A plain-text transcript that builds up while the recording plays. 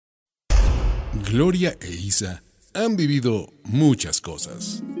Gloria e Isa han vivido muchas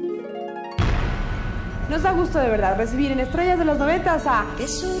cosas. Nos da gusto de verdad recibir en Estrellas de los 90 a... ¡Qué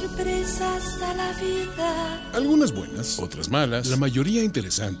sorpresas da la vida! Algunas buenas, otras malas, la mayoría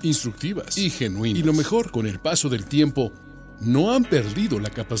interesantes, instructivas y genuinas. Y lo mejor, con el paso del tiempo, no han perdido la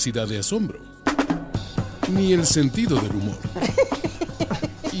capacidad de asombro, ni el sentido del humor.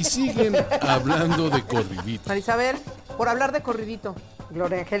 Y siguen hablando de Corridito. Marisabel, por hablar de Corridito.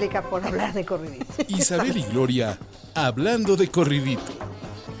 Gloria Angélica, por hablar de Corridito. Isabel y Gloria, hablando de Corridito.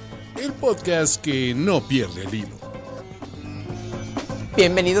 El podcast que no pierde el hilo.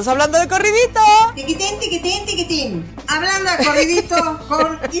 Bienvenidos a Hablando de Corridito. Tiquitín, tiquitín, tiquitín. Hablando de Corridito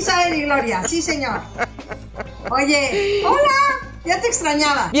con Isabel y Gloria. Sí, señor. Oye, hola, ya te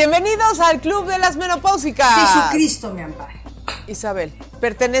extrañaba. Bienvenidos al Club de las Menopáusicas. Jesucristo me ampare. Isabel,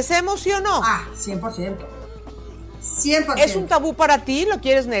 ¿pertenecemos sí o no? 100%. 100%. ¿Es un tabú para ti? ¿Lo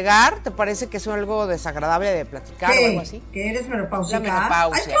quieres negar? ¿Te parece que es algo desagradable de platicar o algo así? ¿Que eres menopáusica? La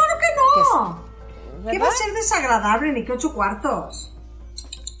menopausia. ¡Ay, claro que no! ¿Qué va a ser desagradable ni que 8 cuartos?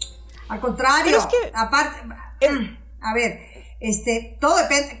 Al contrario. Pero es que... Aparte, a ver, todo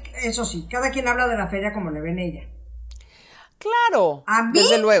depende, eso sí, cada quien habla de la feria como le ven ella. Claro, a mí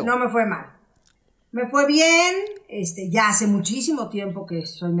desde luego. No me fue mal. Me fue bien, ya hace muchísimo tiempo que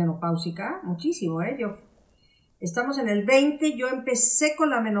soy menopáusica, muchísimo, estamos en el 20, yo empecé con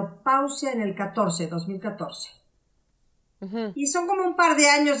la menopausia en el 2014. Uh-huh. Y son como un par de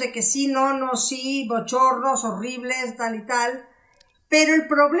años de que sí, no, sí, bochornos, horribles, tal y tal. Pero el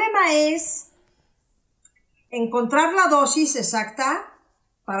problema es encontrar la dosis exacta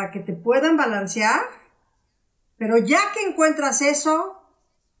para que te puedan balancear, pero ya que encuentras eso,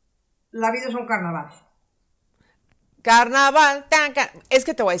 la vida es un carnaval. Carnaval, es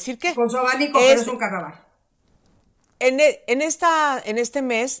que te voy a decir que... Con su abanico, pero es un carnaval. En este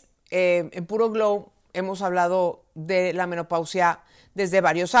mes, en Puro Glow, hemos hablado de la menopausia desde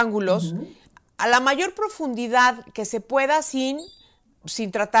varios ángulos, uh-huh, a la mayor profundidad que se pueda sin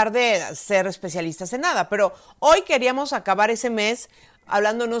tratar de ser especialistas en nada. Pero hoy queríamos acabar ese mes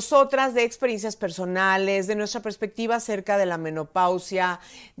hablando nosotras de experiencias personales, de nuestra perspectiva acerca de la menopausia,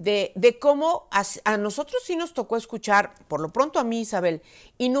 de cómo a nosotros sí nos tocó escuchar, por lo pronto a mí, Isabel,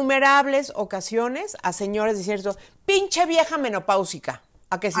 innumerables ocasiones a señores decir eso, pinche vieja menopáusica.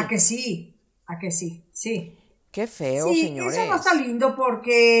 ¿A que sí? ¿A que sí? Sí. Qué feo, sí, señores. Eso no está lindo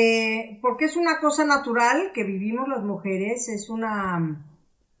porque es una cosa natural que vivimos las mujeres, es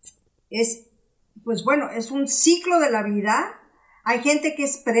un ciclo de la vida. Hay gente que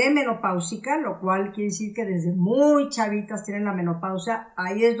es premenopáusica, lo cual quiere decir que desde muy chavitas tienen la menopausia.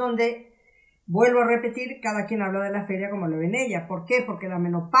 Ahí es donde, vuelvo a repetir, cada quien habla de la feria como lo ven ella. ¿Por qué? Porque la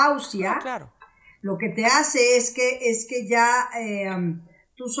menopausia, claro, lo que te hace es que ya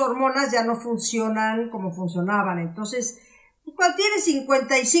tus hormonas ya no funcionan como funcionaban. Entonces, cuando tienes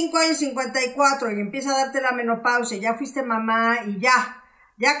 55 años, 54 y empieza a darte la menopausia, ya fuiste mamá y ya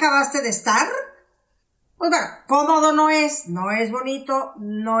acabaste de estar, pues bueno, cómodo no es bonito,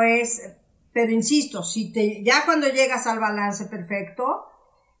 no es, pero insisto, ya cuando llegas al balance perfecto,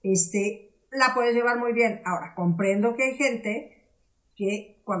 la puedes llevar muy bien. Ahora, comprendo que hay gente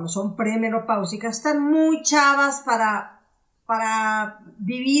que cuando son premenopáusicas están muy chavas para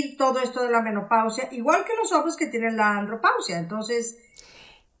vivir todo esto de la menopausia, igual que los hombres que tienen la andropausia. Entonces,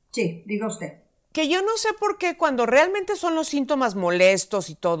 sí, diga usted. Que yo no sé por qué cuando realmente son los síntomas molestos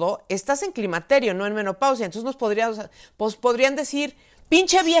y todo, estás en climaterio, no en menopausia. Entonces podrían decir,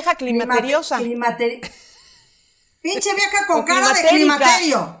 pinche vieja climateriosa. Pinche vieja con cara de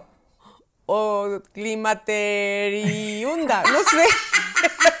climaterio. O climateriunda, no sé.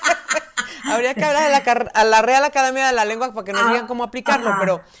 Habría que hablar a la Real Academia de la Lengua para que nos digan cómo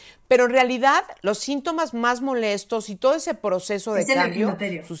aplicarlo, pero en realidad los síntomas más molestos y todo ese proceso de cambio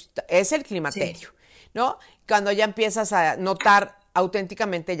es el climaterio, sí, ¿no? Cuando ya empiezas a notar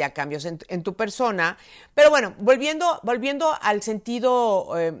auténticamente ya cambios en tu persona. Pero bueno, volviendo al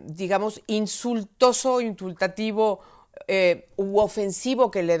sentido, digamos, insultativo u ofensivo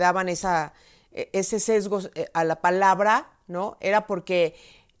que le daban ese sesgo a la palabra, ¿no? Era porque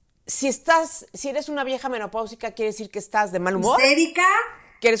si eres una vieja menopáusica, quiere decir que estás de mal humor. Histérica.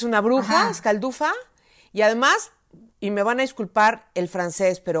 Que eres una bruja, escaldufa, y además, y me van a disculpar el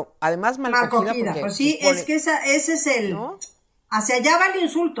francés, pero además mal cogida. Pues sí, es que ese es el... ¿no? Hacia allá va el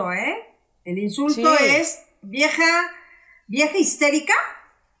insulto, ¿eh? El insulto es vieja histérica.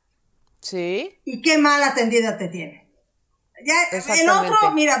 Sí. Y qué mal atendida te tiene. Ya, el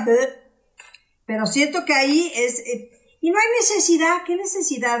otro, mira, pero siento que ahí es... y no hay necesidad, ¿qué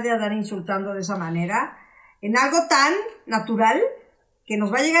necesidad de andar insultando de esa manera? En algo tan natural que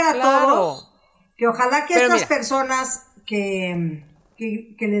nos va a llegar a todos, Que ojalá que Pero estas mira, personas que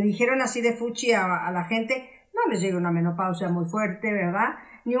le dijeron así de fuchi a la gente, no les llegue una menopausia muy fuerte, ¿verdad?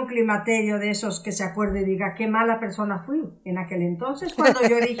 Ni un climaterio de esos que se acuerde y diga, qué mala persona fui en aquel entonces cuando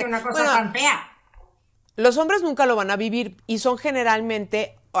yo dije una cosa bueno, tan fea. los hombres nunca lo van a vivir y son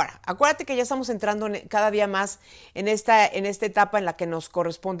generalmente... Ahora, acuérdate que ya estamos entrando cada día más en esta etapa en la que nos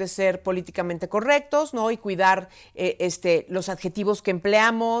corresponde ser políticamente correctos, ¿no? Y cuidar los adjetivos que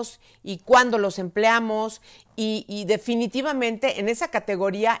empleamos y cuándo los empleamos. Y definitivamente en esa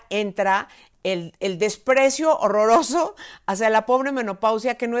categoría entra el desprecio horroroso hacia la pobre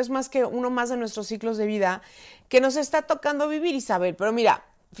menopausia, que no es más que uno más de nuestros ciclos de vida que nos está tocando vivir, Isabel. Pero mira,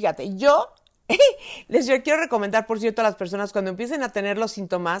 fíjate, yo quiero recomendar, por cierto, a las personas cuando empiecen a tener los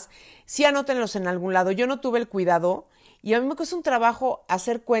síntomas, sí anótenlos en algún lado. Yo no tuve el cuidado y a mí me cuesta un trabajo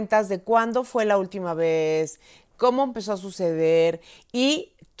hacer cuentas de cuándo fue la última vez, cómo empezó a suceder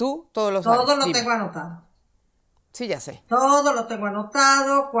y tú todo lo sabes. Todo lo Dime. tengo anotado. Sí, ya sé. Todo lo tengo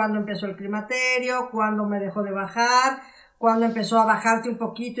anotado, cuándo empezó el climaterio, cuándo me dejó de bajar, cuándo empezó a bajarte un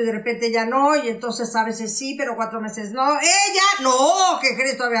poquito y de repente ya no, y entonces a veces sí, pero 4 meses no. ¡Ya! ¡No! ¿Qué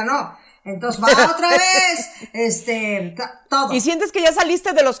crees? Todavía no. Entonces va otra vez, todo. Y sientes que ya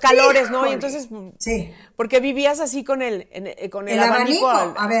saliste de los calores, Híjole. ¿no? Y entonces, sí. porque vivías así con el abanico.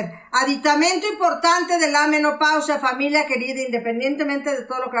 A ver, aditamento importante de la menopausia, familia querida, independientemente de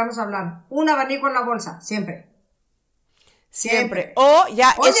todo lo que vamos a hablar. Un abanico en la bolsa, siempre. Siempre. O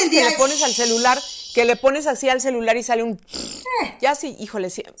ya, Hoy ese en que día le pones al celular, que le pones así al celular y sale un... Ya sí, híjole,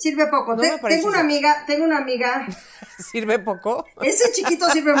 sí. Sirve poco. No me parece Tengo una amiga... ¿Sirve poco? Ese chiquito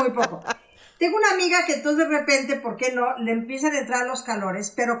sirve muy poco. Tengo una amiga que entonces de repente, ¿por qué no? Le empiezan a entrar los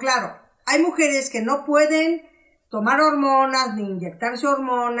calores, pero claro, hay mujeres que no pueden tomar hormonas ni inyectarse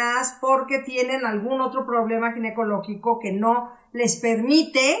hormonas porque tienen algún otro problema ginecológico que no les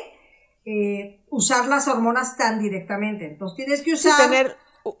permite usar las hormonas tan directamente. Entonces tienes que usar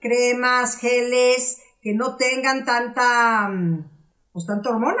cremas, geles que no tengan tanta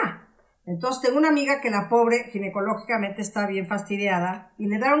hormona. Entonces tengo una amiga que la pobre ginecológicamente está bien fastidiada y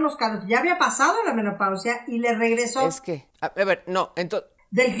le da unos calores. Ya había pasado la menopausia y le regresó. Es que, a ver, no, entonces...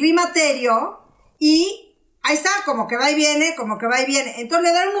 Del climaterio y ahí está, como que va y viene, como que va y viene. Entonces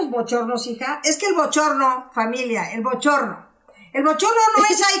le dan unos bochornos, hija. Es que el bochorno, familia, el bochorno no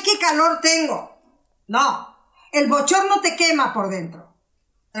es ay, qué calor tengo. No, el bochorno te quema por dentro.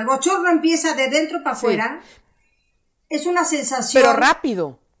 El bochorno empieza de dentro para afuera. Es una sensación... Pero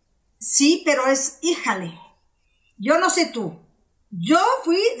rápido. Sí, pero híjale, yo no sé tú, yo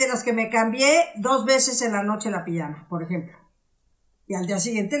fui de las que me cambié 2 veces en la noche la pijama, por ejemplo, y al día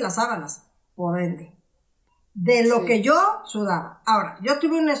siguiente las sábanas, por ende, de lo que yo sudaba. Ahora, yo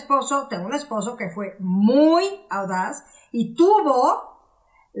tengo un esposo que fue muy audaz y tuvo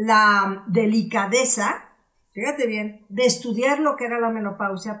la delicadeza, fíjate bien, de estudiar lo que era la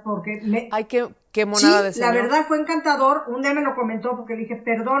menopausia, porque Ay, qué monada de señor. La verdad fue encantador. Un día me lo comentó porque le dije,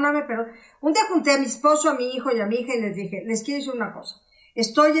 perdóname, pero un día junté a mi esposo, a mi hijo y a mi hija y les dije, les quiero decir una cosa,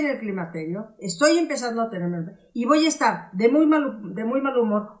 estoy en el climaterio, estoy empezando a tener y voy a estar de muy mal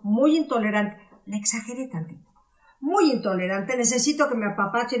humor, muy intolerante, le exageré tantito, muy intolerante, necesito que me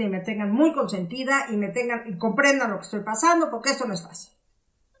apapachen y me tengan muy consentida y comprendan lo que estoy pasando porque esto no es fácil.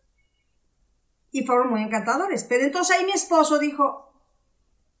 Y fueron muy encantadores, pero entonces ahí mi esposo dijo,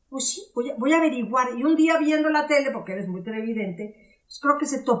 pues sí, voy a averiguar. Y un día viendo la tele, porque eres muy televidente, pues creo que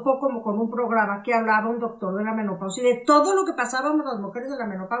se topó como con un programa que hablaba un doctor de la menopausia y de todo lo que pasábamos las mujeres de la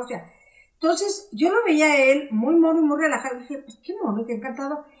menopausia. Entonces, yo lo veía a él muy mono y muy relajado. Y dije, pues qué mono, qué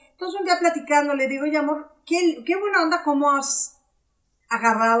encantado. Entonces, un día platicando, le digo, oye, amor, qué buena onda, cómo has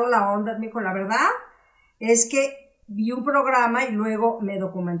agarrado la onda. Me dijo, la verdad es que vi un programa y luego me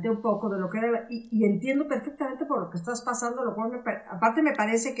documenté un poco de lo que era y entiendo perfectamente por lo que estás pasando, lo cual aparte me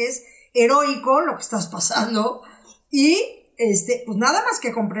parece que es heroico lo que estás pasando y pues nada más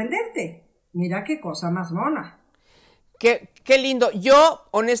que comprenderte. Mira qué cosa más mona. Qué lindo. Yo,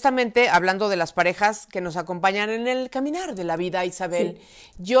 honestamente, hablando de las parejas que nos acompañan en el caminar de la vida, Isabel,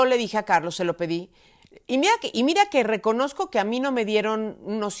 yo le dije a Carlos, se lo pedí, y mira que reconozco que a mí no me dieron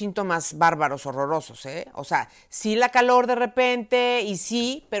unos síntomas bárbaros, horrorosos, ¿eh? O sea, sí la calor de repente, y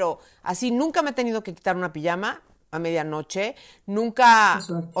sí, pero así nunca me he tenido que quitar una pijama a medianoche, nunca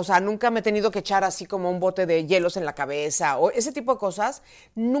me he tenido que echar así como un bote de hielos en la cabeza, o ese tipo de cosas,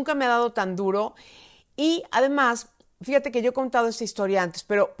 nunca me ha dado tan duro, y además, fíjate que yo he contado esta historia antes,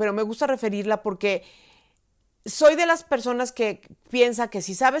 pero me gusta referirla porque soy de las personas que piensa que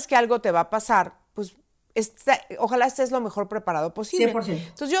si sabes que algo te va a pasar, pues ojalá estés lo mejor preparado posible. 100%.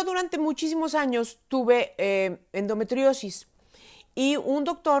 Entonces yo durante muchísimos años tuve endometriosis Y un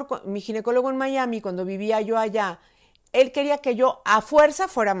doctor, mi ginecólogo en Miami, cuando vivía yo allá, él quería que yo a fuerza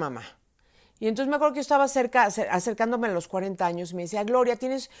fuera mamá. Y entonces me acuerdo que yo estaba acercándome a los 40 años y me decía, Gloria,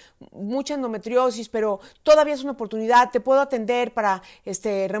 tienes mucha endometriosis, pero todavía es una oportunidad, te puedo atender para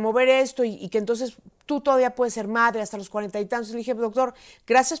remover esto y que entonces tú todavía puedes ser madre hasta los 40 y tantos. Y le dije, doctor,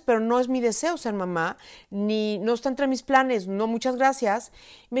 gracias, pero no es mi deseo ser mamá, ni no está entre mis planes, no, muchas gracias.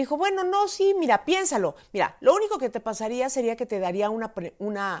 Y me dijo, bueno, no, sí, mira, piénsalo. Mira, lo único que te pasaría sería que te daría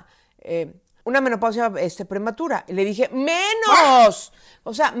una menopausia prematura. Y le dije, menos,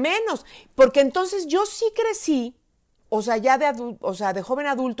 o sea, menos. Porque entonces yo sí crecí, o sea, ya de joven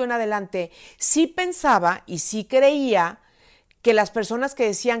adulto en adelante, sí pensaba y sí creía que las personas que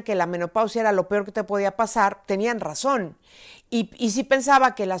decían que la menopausia era lo peor que te podía pasar, tenían razón. Y sí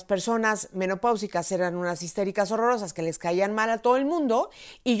pensaba que las personas menopáusicas eran unas histéricas horrorosas que les caían mal a todo el mundo.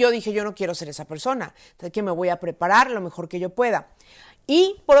 Y yo dije, yo no quiero ser esa persona. Entonces, que me voy a preparar lo mejor que yo pueda.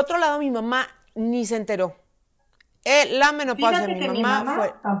 Y por otro lado, mi mamá ni se enteró. La menopausia de mi mamá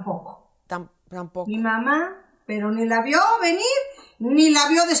fue... Tampoco. Tampoco. Mi mamá, pero ni la vio venir, ni la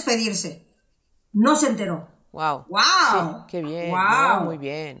vio despedirse. No se enteró. Wow. Wow. Sí, qué bien. Wow. No, muy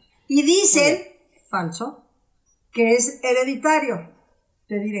bien. Y dicen, falso, que es hereditario.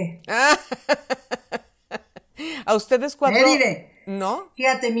 Te diré. ¿A ustedes cuatro? Te diré. ¿No?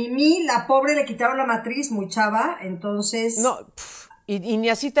 Fíjate, Mimi, la pobre, le quitaron la matriz muy chava, entonces... No, y ni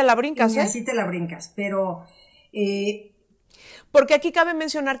así te la brincas, Ni así te la brincas, pero... Porque aquí cabe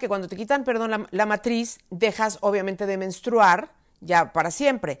mencionar que cuando te quitan, perdón, la matriz, dejas obviamente de menstruar ya para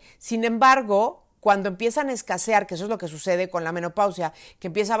siempre. Sin embargo, cuando empiezan a escasear, que eso es lo que sucede con la menopausia, que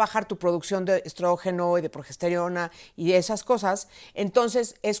empieza a bajar tu producción de estrógeno y de progesterona y de esas cosas,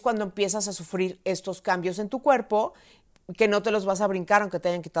 entonces es cuando empiezas a sufrir estos cambios en tu cuerpo que no te los vas a brincar aunque te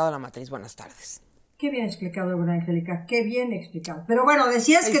hayan quitado la matriz. Buenas tardes. Qué bien explicado, Eugenia Angélica, qué bien explicado. Pero bueno,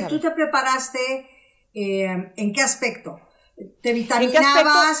 decías que tú te preparaste, ¿en qué aspecto? ¿Te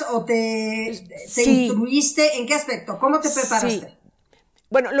vitaminabas o te instruiste? ¿En qué aspecto? ¿Cómo te preparaste? Sí.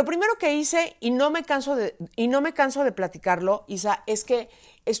 Bueno, lo primero que hice, y no me canso de platicarlo, Isa, es que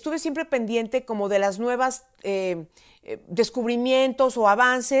estuve siempre pendiente como de las nuevas descubrimientos o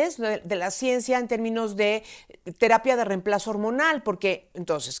avances de la ciencia en términos de terapia de reemplazo hormonal, porque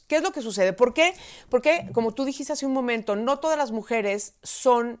entonces, ¿qué es lo que sucede? ¿Por qué? Porque, como tú dijiste hace un momento, no todas las mujeres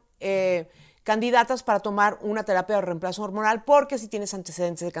son candidatas para tomar una terapia de reemplazo hormonal, porque si tienes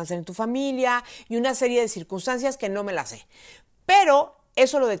antecedentes de cáncer en tu familia y una serie de circunstancias que no me las sé. Pero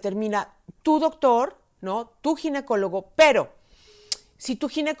eso lo determina tu doctor, ¿no? Tu ginecólogo, pero si tu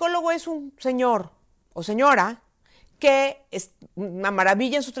ginecólogo es un señor o señora que es una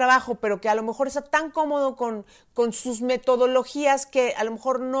maravilla en su trabajo, pero que a lo mejor está tan cómodo con sus metodologías que a lo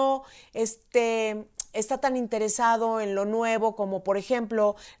mejor no está tan interesado en lo nuevo como, por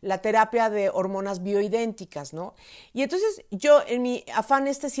ejemplo, la terapia de hormonas bioidénticas, ¿no? Y entonces yo, en mi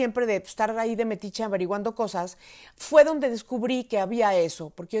afán siempre de estar ahí de metiche averiguando cosas, fue donde descubrí que había eso,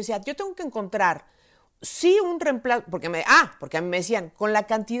 porque yo decía, yo tengo que encontrar sí un reemplazo, porque a mí me decían, con la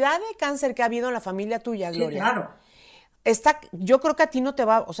cantidad de cáncer que ha habido en la familia tuya, Gloria. Sí, claro. Yo creo que a ti no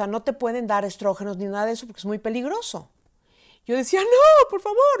te pueden dar estrógenos ni nada de eso porque es muy peligroso. Yo decía, no, por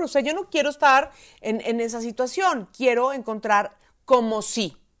favor, o sea, yo no quiero estar en esa situación, quiero encontrar cómo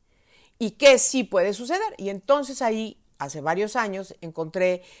sí y qué sí puede suceder. Y entonces ahí, hace varios años,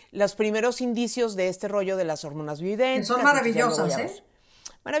 encontré los primeros indicios de este rollo de las hormonas bioidénticas. Que son maravillosas,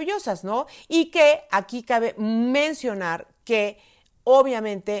 Maravillosas, ¿no? Y que aquí cabe mencionar que,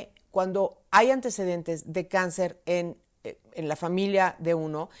 obviamente, cuando hay antecedentes de cáncer en la familia de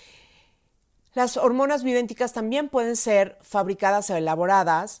uno, las hormonas bioidénticas también pueden ser fabricadas o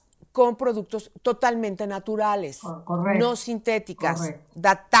elaboradas con productos totalmente naturales, no sintéticas. Correcto.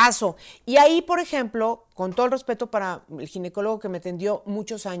 Datazo. Y ahí, por ejemplo, con todo el respeto para el ginecólogo que me atendió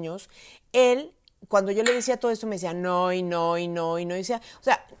muchos años, él, cuando yo le decía todo esto, me decía no, y no, y no, y no. Y decía, o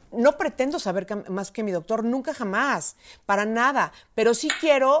sea, no pretendo saber más que mi doctor, nunca jamás, para nada. Pero sí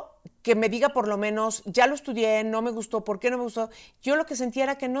quiero que me diga por lo menos, ya lo estudié, no me gustó, ¿por qué no me gustó? Yo lo que sentía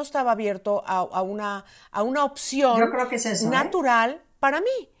era que no estaba abierto a una opción Yo creo que es eso, natural para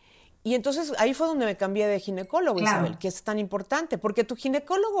mí. Y entonces ahí fue donde me cambié de ginecólogo, claro. Isabel, que es tan importante, porque tu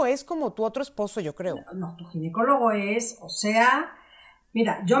ginecólogo es como tu otro esposo, yo creo. No, tu ginecólogo es, o sea,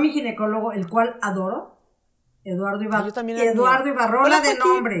 mira, yo mi ginecólogo, el cual adoro, Eduardo Ibarrola. Hola, de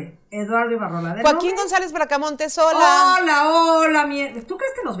nombre. Eduardo Ibarrola de Joaquín nombre. González Bracamontes, hola. Hola, ¿tú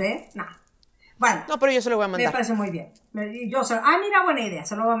crees que nos ve? No. Bueno. No, pero yo se lo voy a mandar. Me parece muy bien. Mira, buena idea,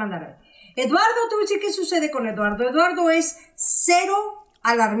 se lo voy a mandar a él. Eduardo, te voy a decir qué sucede con Eduardo. Eduardo es cero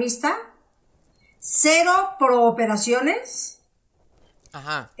alarmista, cero pro operaciones,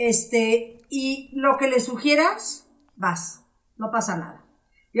 Ajá. Y lo que le sugieras, vas, no pasa nada.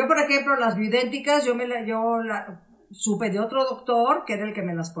 Yo, por ejemplo, las bioidénticas, yo supe de otro doctor, que era el que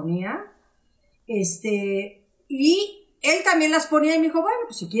me las ponía, y él también las ponía y me dijo, bueno,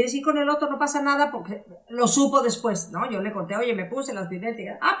 pues si quieres ir con el otro no pasa nada, porque lo supo después, ¿no? Yo le conté, oye, me puse las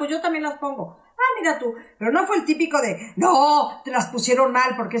bioidénticas, pues yo también las pongo, mira tú, pero no fue el típico de, no, te las pusieron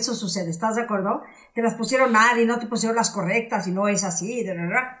mal, porque eso sucede, ¿estás de acuerdo? Te las pusieron mal y no te pusieron las correctas y no es así,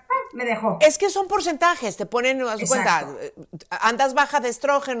 me dejó. Es que son porcentajes, te ponen, a su cuenta, andas baja de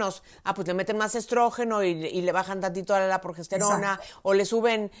estrógenos, pues le meten más estrógeno y le bajan tantito a la progesterona, o le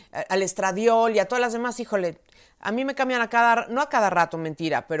suben al estradiol y a todas las demás, híjole, a mí me cambian no a cada rato,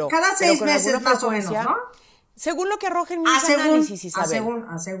 mentira, pero cada 6 meses más o menos, ¿no? Según lo que arrojen mis análisis, Isabel.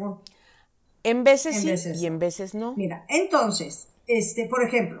 Según. En veces sí y en veces no. Mira, entonces, por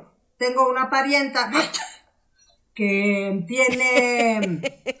ejemplo, tengo una parienta que tiene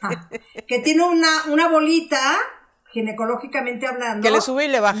una bolita, ginecológicamente hablando. Que le sube y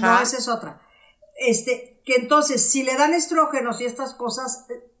le baja. No, esa es otra. Que entonces, si le dan estrógenos y estas cosas,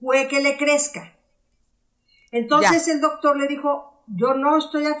 puede que le crezca. Entonces el doctor le dijo, yo no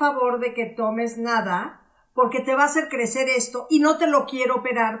estoy a favor de que tomes nada, porque te va a hacer crecer esto y no te lo quiero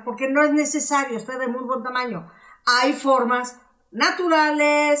operar porque no es necesario, está de muy buen tamaño. Hay formas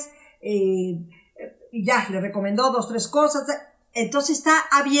naturales y ya, le recomendó 2, 3 cosas. Entonces está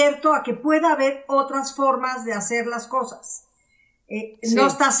abierto a que pueda haber otras formas de hacer las cosas. No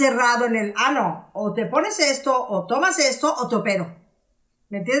está cerrado en el, no, o te pones esto, o tomas esto, o te opero.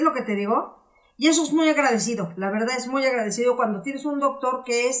 ¿Me entiendes lo que te digo? Y eso es muy agradecido, la verdad es muy agradecido cuando tienes un doctor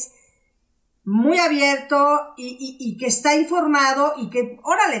que es muy abierto y que está informado y que,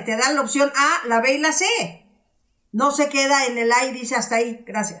 órale, te dan la opción A, la B y la C. No se queda en el A y dice hasta ahí,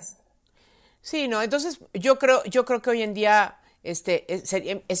 gracias. Sí, no, entonces yo creo que hoy en día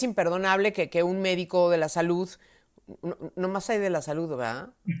es imperdonable que un médico de la salud, no más hay de la salud, ¿verdad?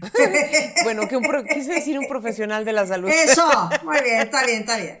 Bueno, quise decir un profesional de la salud. Eso, muy bien, está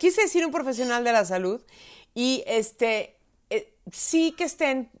bien. Quise decir un profesional de la salud y sí que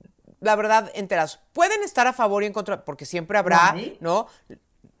estén, la verdad, enterados. Pueden estar a favor y en contra, porque siempre habrá, ¿no?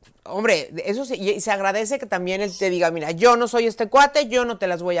 Hombre, eso sí, y se agradece que también él te diga, mira, yo no soy este cuate, yo no te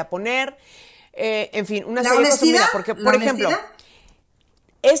las voy a poner. En fin, una serie de cosas. Mira, porque, por ejemplo,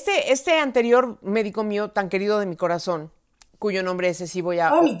 este anterior médico mío, tan querido de mi corazón, cuyo nombre ese sí voy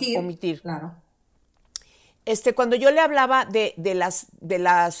a omitir. Claro. Cuando yo le hablaba de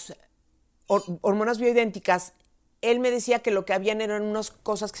las hormonas bioidénticas, él me decía que lo que habían eran unas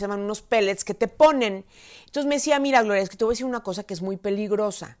cosas que se llaman unos pellets que te ponen. Entonces me decía, mira, Gloria, es que te voy a decir una cosa que es muy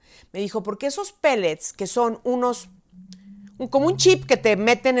peligrosa. Me dijo, porque esos pellets, que son como un chip que te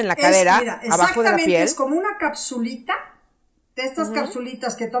meten en la cadera, abajo de la piel. Es como una capsulita, de estas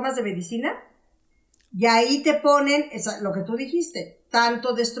capsulitas que tomas de medicina, y ahí te ponen, lo que tú dijiste,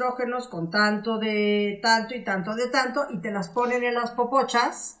 tanto de estrógenos con tanto de tanto y tanto de tanto, y te las ponen en las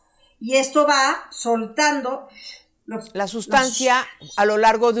popochas, y esto va soltando la sustancia a lo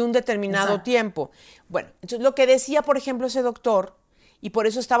largo de un determinado tiempo. Bueno, entonces lo que decía, por ejemplo, ese doctor, y por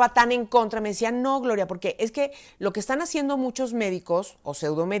eso estaba tan en contra, me decía, no, Gloria, porque es que lo que están haciendo muchos médicos o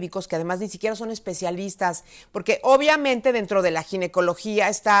pseudomédicos, que además ni siquiera son especialistas, porque obviamente dentro de la ginecología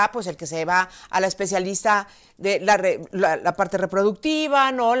está pues el que se va a la especialista de la parte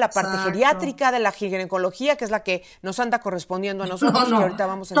reproductiva, ¿no? La parte geriátrica de la ginecología, que es la que nos anda correspondiendo a nosotros, que ahorita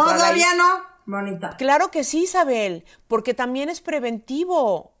vamos a entrar todavía ahí. No. Bonita. Claro que sí, Isabel, porque también es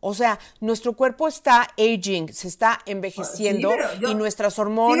preventivo. O sea, nuestro cuerpo está aging, se está envejeciendo, y nuestras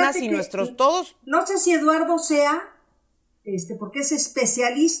hormonas y nuestros todos. No sé si Eduardo sea, porque es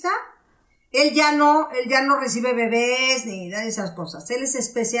especialista. Él ya no recibe bebés ni de esas cosas. Él es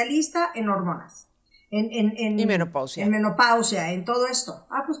especialista en hormonas. Y menopausia. En menopausia, en todo esto.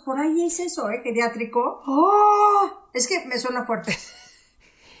 Pues por ahí es eso, geriátrico. Es que me suena fuerte.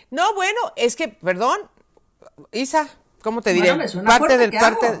 No, bueno, es que, perdón, Isa, ¿cómo te diré? Bueno, me suena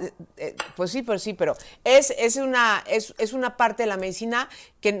fuerte, pues sí, pero es una parte de la medicina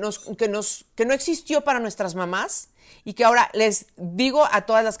que no existió para nuestras mamás y que ahora les digo a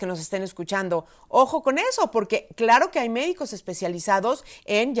todas las que nos estén escuchando, ojo con eso, porque claro que hay médicos especializados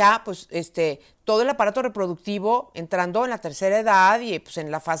en ya, pues, todo el aparato reproductivo entrando en la tercera edad y pues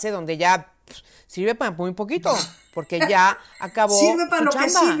en la fase donde ya sirve para muy poquito, porque ya acabó sirve para lo chamba. que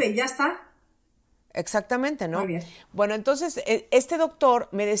sirve, ya está. Exactamente, ¿no? Muy bien. Bueno, entonces, este doctor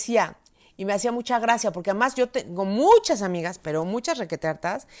me decía, y me hacía mucha gracia, porque además yo tengo muchas amigas, pero muchas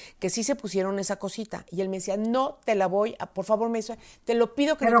requetartas, que sí se pusieron esa cosita. Y él me decía, no te la voy a, por favor, me dice, te lo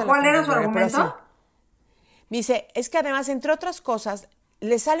pido que no te la pongas. ¿Pero cuál era su argumento? Me dice, es que además, entre otras cosas,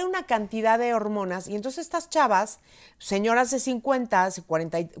 le sale una cantidad de hormonas y entonces estas chavas, señoras de 50,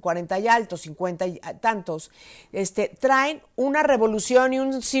 40 y altos, 50 y tantos, traen una revolución y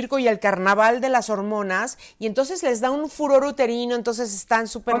un circo y el carnaval de las hormonas y entonces les da un furor uterino, entonces están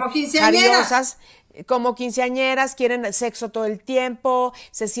súper jariosas, como quinceañeras, quieren sexo todo el tiempo,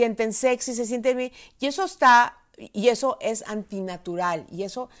 se sienten sexy, se sienten bien, y eso es antinatural, y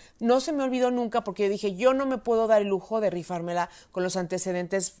eso no se me olvidó nunca porque yo dije, yo no me puedo dar el lujo de rifármela con los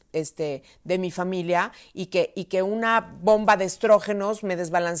antecedentes de mi familia y que una bomba de estrógenos me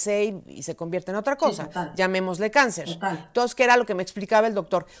desbalancee y se convierta en otra cosa, sí, llamémosle cáncer. Total. Entonces, ¿qué era lo que me explicaba el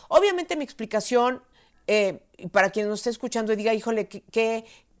doctor? Obviamente mi explicación, para quien nos esté escuchando y diga, híjole, qué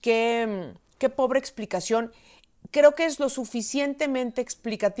pobre explicación, creo que es lo suficientemente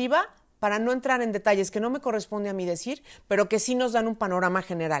explicativa para no entrar en detalles que no me corresponde a mí decir, pero que sí nos dan un panorama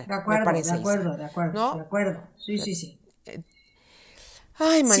general. De acuerdo, me parece, de acuerdo, ¿no? de acuerdo. Sí.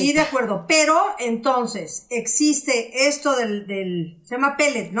 Ay, manita. Sí, de acuerdo. Pero, entonces, existe esto se llama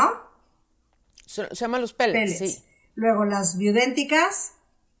pellet, ¿no? Se llaman los pellets, sí. Luego las bioidénticas,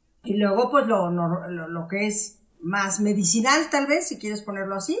 y luego, pues, lo que es más medicinal, tal vez, si quieres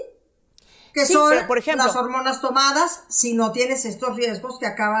ponerlo así. Que sí, son, pero, por ejemplo, las hormonas tomadas si no tienes estos riesgos que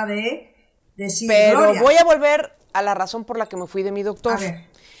acaba de decir Gloria. Voy a volver a la razón por la que me fui de mi doctor. A ver.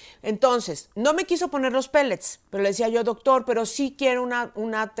 Entonces, no me quiso poner los pellets, pero le decía yo, doctor, pero sí quiero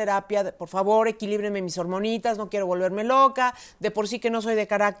una terapia, por favor, equilíbreme mis hormonitas, no quiero volverme loca, de por sí que no soy de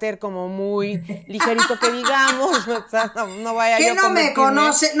carácter como muy ligerito que digamos, no vaya yo a no me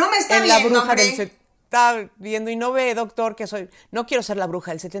conoce, no me está en viendo, la bruja hombre. Está viendo y no ve, doctor, que no quiero ser la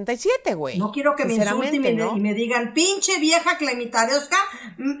bruja del 77, güey. No quiero que me insulten y me digan, pinche vieja clemitariosca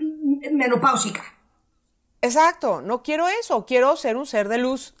menopáusica. Exacto, no quiero eso, quiero ser un ser de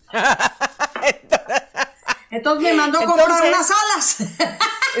luz. Entonces me mandó a comprar unas alas.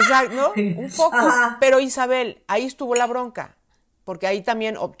 Exacto, ¿no? Un poco. Ajá. Pero Isabel, ahí estuvo la bronca, porque ahí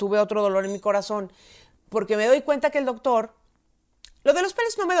también obtuve otro dolor en mi corazón, porque me doy cuenta que el doctor... Lo de los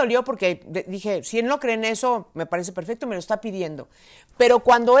pelos no me dolió porque dije, si él no cree en eso, me parece perfecto, me lo está pidiendo. Pero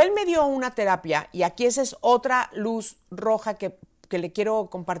cuando él me dio una terapia, y aquí esa es otra luz roja que le quiero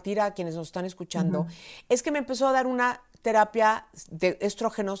compartir a quienes nos están escuchando, es que me empezó a dar una terapia de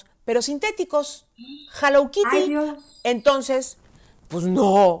estrógenos, pero sintéticos, Hello Kitty. Ay, Dios. Entonces, pues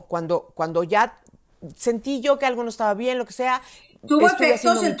no, cuando ya sentí yo que algo no estaba bien, lo que sea. ¿Tuvo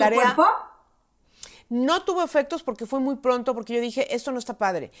efectos en tu cuerpo? No tuvo efectos porque fue muy pronto, porque yo dije, esto no está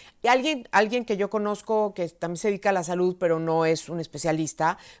padre. Y alguien que yo conozco, que también se dedica a la salud, pero no es un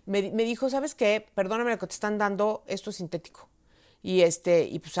especialista, me dijo, ¿sabes qué? Perdóname lo que te están dando, esto es sintético. Y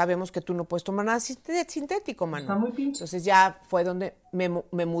pues sabemos que tú no puedes tomar nada sintético, mano. Está muy pinche. Entonces ya fue donde me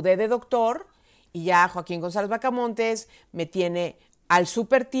mudé de doctor y ya Joaquín González Bacamontes me tiene al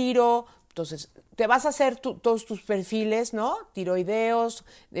super tiro. Entonces, te vas a hacer todos tus perfiles, ¿no? Tiroideos,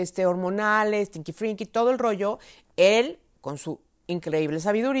 hormonales, tinky frinky, todo el rollo. Él, con su increíble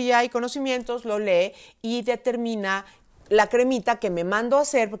sabiduría y conocimientos, lo lee y determina la cremita que me mando a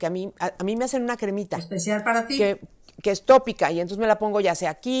hacer, porque a mí me hacen una cremita. Especial para ti. Que es tópica, y entonces me la pongo ya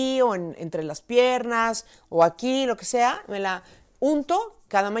sea aquí o entre las piernas o aquí, lo que sea. Me la unto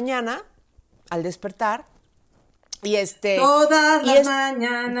cada mañana al despertar. Y todas las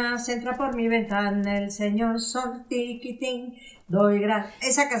mañanas entra por mi ventana el señor sol, tiquitín, doy gran...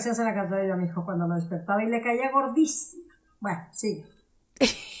 Esa canción se la cantaba yo a mi hijo cuando lo despertaba y le caía gordísima. Bueno, sigue.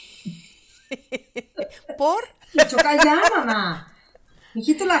 ¿Por? Choca ya, mamá.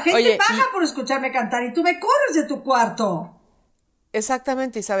 Mijito, la gente paga por escucharme cantar y tú me corres de tu cuarto.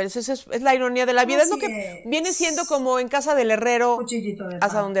 Exactamente, Isabel, eso es la ironía de la vida. Es lo que viene siendo como en casa del herrero, cuchillito de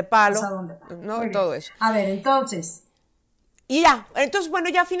asadón de palo, ¿no? Muy todo bien. eso. A ver, entonces. Y ya, entonces, bueno,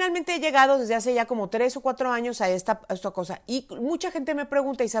 ya finalmente he llegado desde hace ya como 3 o 4 años a esta cosa. Y mucha gente me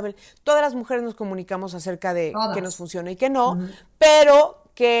pregunta, Isabel, todas las mujeres nos comunicamos acerca de que nos funciona y que no, pero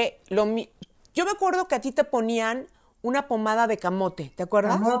que yo me acuerdo que a ti te ponían una pomada de camote, ¿te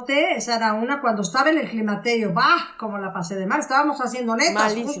acuerdas? Camote, esa era una cuando estaba en el climaterio. ¡Bah! Como la pasé de mal. Estábamos haciendo netas,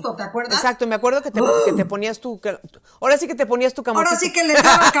 malísimo. Justo, ¿te acuerdas? Exacto, me acuerdo que te ponías tu... Ahora sí que te ponías tu camote. Ahora sí que le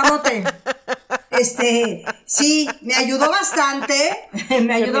daba el camote. Sí, me ayudó bastante.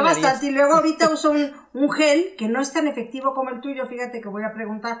 Me ayudó bastante. Y luego ahorita uso un gel que no es tan efectivo como el tuyo. Fíjate que voy a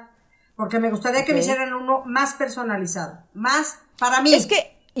preguntar. Porque me gustaría que me hicieran uno más personalizado. Más para mí. Es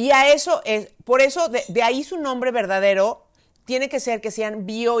que... Y a eso por eso de ahí su nombre verdadero tiene que ser que sean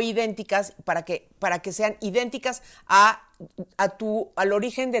bioidénticas para que sean idénticas al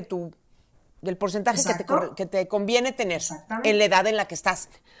origen del porcentaje que te conviene tener en la edad en la que estás.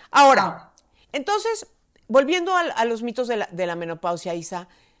 Ahora, entonces volviendo a los mitos de la menopausia, Isa,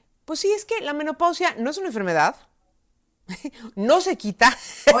 pues sí, es que la menopausia no es una enfermedad, no se quita.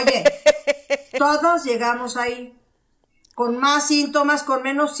 Oye, todos llegamos ahí, con más síntomas, con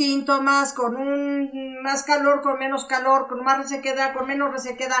menos síntomas, con más calor, con menos calor, con más resequedad, con menos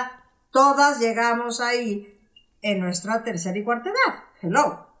resequedad. Todas llegamos ahí en nuestra tercera y cuarta edad.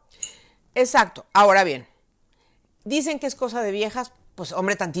 Hello. Exacto. Ahora bien, dicen que es cosa de viejas, pues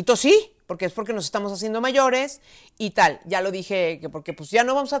hombre, tantito sí, porque es porque nos estamos haciendo mayores y tal. Ya lo dije, que porque pues ya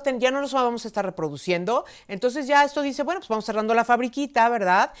no ya no nos vamos a estar reproduciendo. Entonces ya esto dice, bueno, pues vamos cerrando la fabriquita,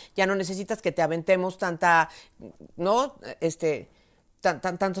 ¿verdad? Ya no necesitas que te aventemos tanta, ¿no?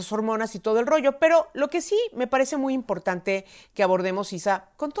 Tantas hormonas y todo el rollo. Pero lo que sí me parece muy importante que abordemos,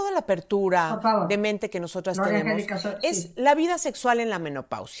 Isa, con toda la apertura de mente que nosotras tenemos, es la vida sexual en la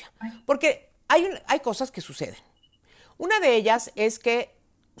menopausia. Porque hay cosas que suceden. Una de ellas es que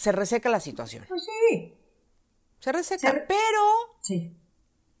se reseca la situación. Pues sí. Se reseca, pero... Sí.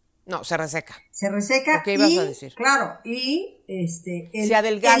 No, se reseca. Se reseca. ¿Qué ibas a decir? Claro, y se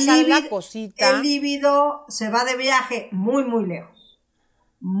adelgaza la cosita. El líbido se va de viaje muy, muy lejos.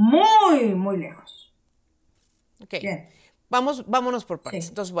 Muy, muy lejos. Ok. Bien. Vámonos por partes. Sí.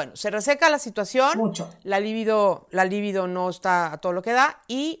 Entonces, bueno, se reseca la situación. Mucho. La libido no está a todo lo que da.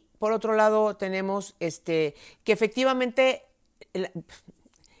 Y por otro lado tenemos que efectivamente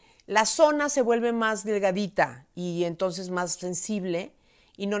la zona se vuelve más delgadita y entonces más sensible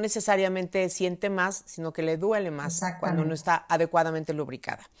y no necesariamente siente más, sino que le duele más cuando no está adecuadamente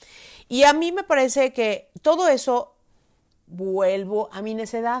lubricada. Y a mí me parece que todo eso, vuelvo a mi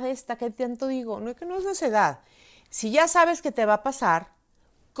necedad esta que tanto digo, no es que no es necedad. Si ya sabes que te va a pasar,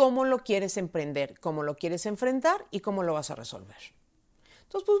 ¿cómo lo quieres emprender? ¿Cómo lo quieres enfrentar? ¿Y cómo lo vas a resolver?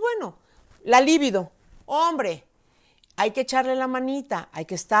 Entonces, pues bueno, la libido, hombre, hay que echarle la manita, hay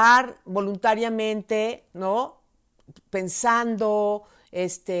que estar voluntariamente, ¿no? Pensando,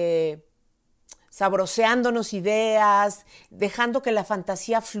 sabroseándonos ideas, dejando que la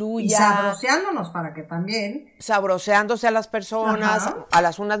fantasía fluya. Y sabroseándonos para que también... Sabroseándose a las personas, a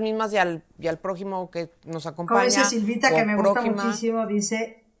las unas mismas y al prójimo que nos acompaña. Como dice Silvita, que me gusta muchísimo,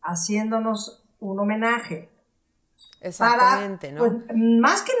 dice, haciendnos un homenaje. Exactamente, ¿no? Pues,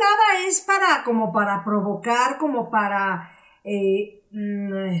 más que nada es como para provocar, como para...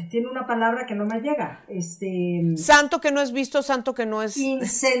 tiene una palabra que no me llega. Santo que no es visto, santo que no es...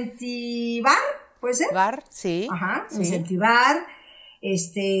 Incentivar, ¿puede ser? Sí. Ajá, sí. Incentivar.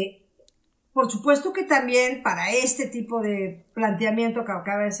 Por supuesto que también para este tipo de planteamiento que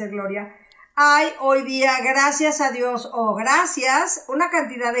acaba de hacer Gloria, hay hoy día, gracias a Dios, una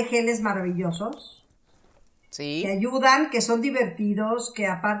cantidad de geles maravillosos. Sí. Que ayudan, que son divertidos, que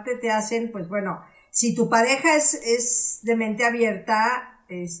aparte te hacen, pues bueno, si tu pareja es de mente abierta,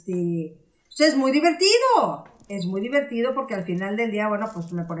 pues es muy divertido. Es muy divertido porque al final del día, bueno,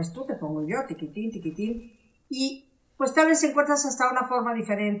 pues me pones tú, te pongo yo, tiquitín, tiquitín. Y pues tal vez encuentras hasta una forma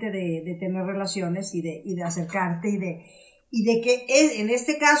diferente de tener relaciones y de acercarte y de que en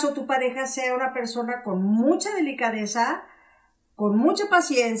este caso tu pareja sea una persona con mucha delicadeza, con mucha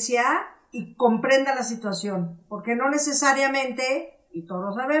paciencia y comprenda la situación, porque no necesariamente, y todos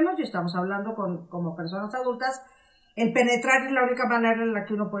lo sabemos, y estamos hablando como personas adultas, el penetrar es la única manera en la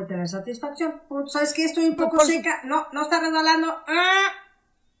que uno puede tener satisfacción. ¿Sabes qué? Estoy un poco seca, no está resbalando,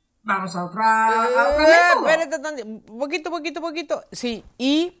 vamos a otra espérate, poquito. Sí,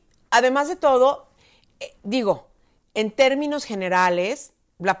 y además de todo, digo, en términos generales,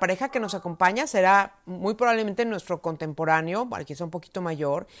 la pareja que nos acompaña será muy probablemente nuestro contemporáneo, quizá un poquito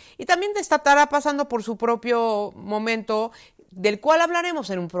mayor, y también estará pasando por su propio momento, del cual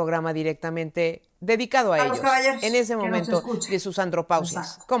hablaremos en un programa directamente dedicado a ellos, en ese momento de sus andropausias.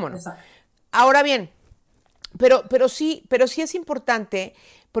 Exacto, ¿Cómo no? Exacto. Ahora bien, pero sí es importante,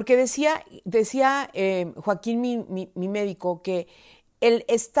 porque decía Joaquín, mi médico, que el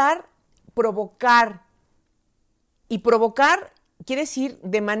provocar quiere decir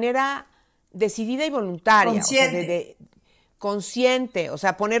de manera decidida y voluntaria. Consciente. Consciente, o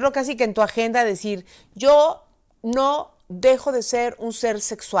sea, ponerlo casi que en tu agenda, decir, yo no dejo de ser un ser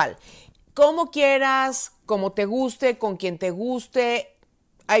sexual. Como quieras, como te guste, con quien te guste,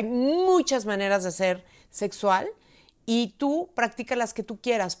 hay muchas maneras de ser sexual y tú practicas las que tú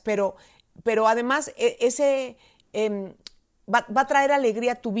quieras, pero además va a traer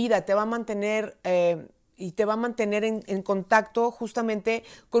alegría a tu vida, te va a mantener... y te va a mantener en contacto justamente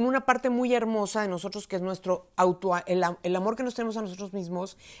con una parte muy hermosa de nosotros, que es nuestro el amor que nos tenemos a nosotros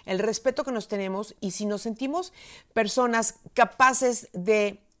mismos, el respeto que nos tenemos, y si nos sentimos personas capaces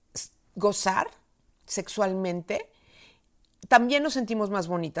de gozar sexualmente, también nos sentimos más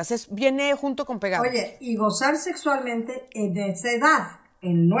bonitas. Viene junto con pegado. Oye, y gozar sexualmente en esta edad,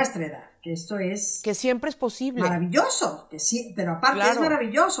 en nuestra edad, que esto es... Que siempre es posible. Maravilloso, que sí, pero aparte es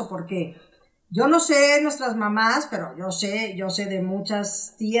maravilloso porque yo no sé nuestras mamás, pero yo sé de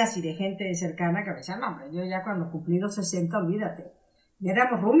muchas tías y de gente cercana que me decían, no, hombre, yo ya cuando cumplí los 60, olvídate, ya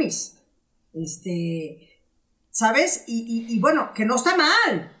éramos roomies, ¿sabes? Y bueno, que no está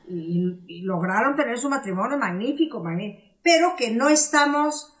mal, y lograron tener su matrimonio magnífico, pero que no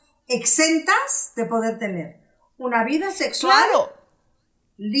estamos exentas de poder tener una vida sexual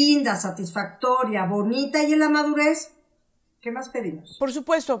linda, satisfactoria, bonita, y en la madurez, ¿qué más pedimos? Por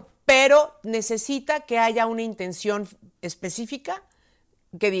supuesto, pero necesita que haya una intención específica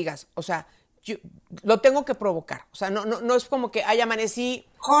que digas, o sea, yo lo tengo que provocar, o sea, no es como que, amanecí,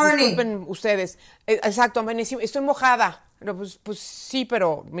 horny. Disculpen ustedes, exacto, amanecí, estoy mojada, pero pues sí,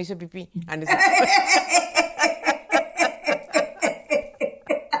 pero me hice pipí.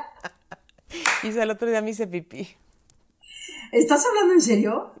 Y el otro día me hice pipí. ¿Estás hablando en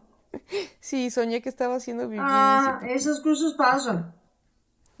serio? Sí, soñé que estaba haciendo pipí. Esas cosas pasan.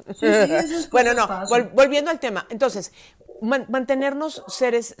 Sí, esas cosas bueno, no, pasan. Volviendo al tema. Entonces, mantenernos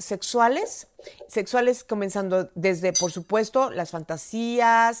seres sexuales comenzando desde, por supuesto, las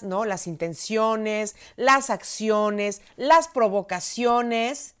fantasías, ¿no? Las intenciones, las acciones, las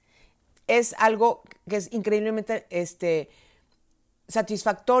provocaciones, es algo que es increíblemente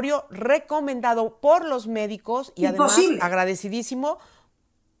satisfactorio, recomendado por los médicos y además agradecidísimo,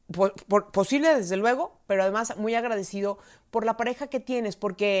 posible desde luego, pero además muy agradecido por la pareja que tienes,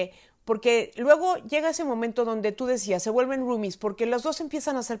 porque luego llega ese momento donde tú decías, se vuelven roomies, porque los dos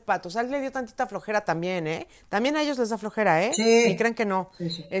empiezan a hacer patos. A él le dio tantita flojera también, ¿eh? También a ellos les da flojera, ¿eh? Sí. Ni creen que no.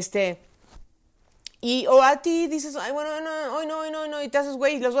 Sí. Y o a ti dices, ay, bueno, hoy no, y te haces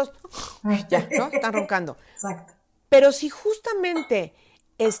güey, y los dos, ya, ¿no? Están roncando. Exacto. Pero si justamente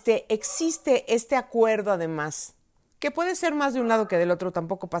existe este acuerdo además, que puede ser más de un lado que del otro,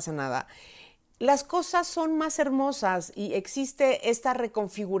 tampoco pasa nada, las cosas son más hermosas y existe esta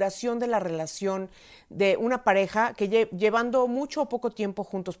reconfiguración de la relación de una pareja que llevando mucho o poco tiempo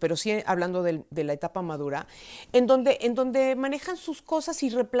juntos, pero sí hablando de la etapa madura, en donde manejan sus cosas y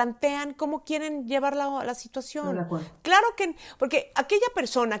replantean cómo quieren llevar la situación. Claro que, porque aquella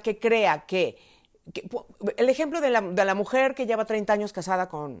persona que crea que el ejemplo de la mujer que lleva 30 años casada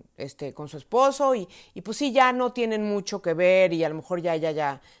con su esposo y pues sí, ya no tienen mucho que ver y a lo mejor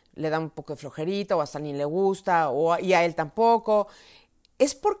ya le da un poco de flojerita o hasta ni le gusta y a él tampoco,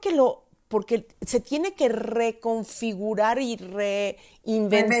 es porque se tiene que reconfigurar y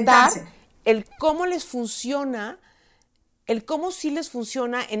reinventar el cómo les funciona, el cómo sí les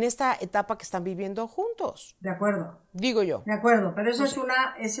funciona en esta etapa que están viviendo juntos. De acuerdo. Digo yo. De acuerdo, pero esa es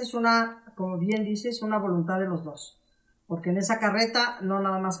una, como bien dices, una voluntad de los dos. Porque en esa carreta no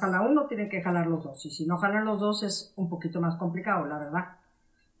nada más jala uno, tienen que jalar los dos. Y si no jalan los dos es un poquito más complicado, la verdad.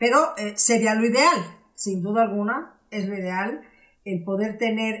 Pero sería lo ideal, sin duda alguna, es lo ideal el poder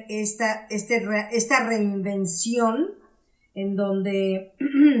tener esta reinvención en donde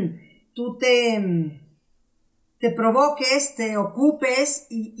tú te provoques, te ocupes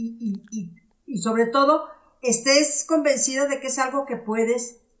y sobre todo estés convencido de que es algo que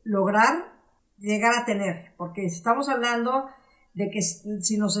puedes lograr llegar a tener, porque estamos hablando de que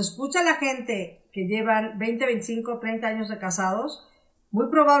si nos escucha la gente que llevan 20, 25, 30 años de casados, muy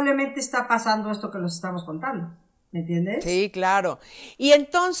probablemente está pasando esto que nos estamos contando, ¿me entiendes? Sí, claro. Y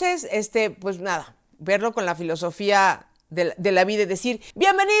entonces, pues nada, verlo con la filosofía de la vida y decir,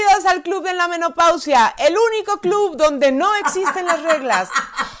 bienvenidos al club de la menopausia, el único club donde no existen las reglas.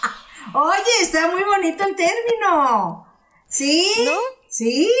 Oye, está muy bonito el término. ¿Sí? ¿No?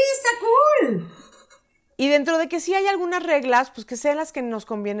 Sí, está cool. Y dentro de que sí hay algunas reglas, pues que sean las que nos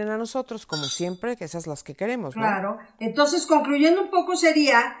convienen a nosotros, como siempre, que esas las que queremos, ¿no? Claro. Entonces, concluyendo un poco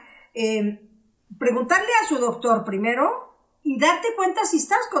sería preguntarle a su doctor primero y darte cuenta si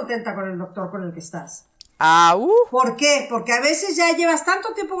estás contenta con el doctor con el que estás. ¿Por qué? Porque a veces ya llevas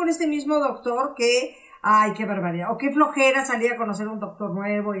tanto tiempo con este mismo doctor que, ay, qué barbaridad, o qué flojera salir a conocer a un doctor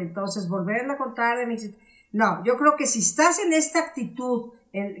nuevo y entonces volverle a contar de mis... No, yo creo que si estás en esta actitud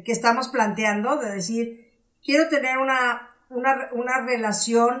que estamos planteando, de decir, quiero tener una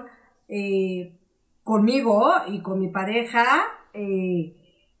relación conmigo y con mi pareja,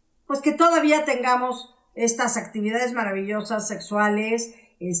 pues que todavía tengamos estas actividades maravillosas sexuales,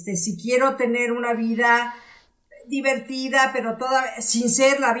 si quiero tener una vida divertida, pero toda sin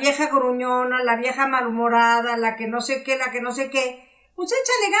ser la vieja gruñona, la vieja malhumorada, la que no sé qué, pues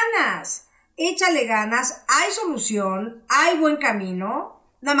échale ganas, hay solución, hay buen camino,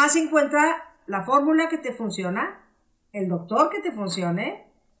 nada más encuentra la fórmula que te funciona el doctor que te funcione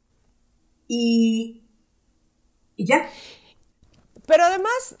y ya. Pero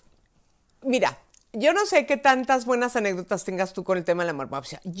además, mira, yo no sé qué tantas buenas anécdotas tengas tú con el tema de la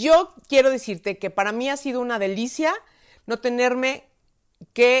menopausia. Yo quiero decirte que para mí ha sido una delicia no tenerme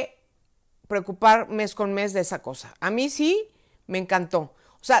que preocupar mes con mes de esa cosa. A mí sí me encantó.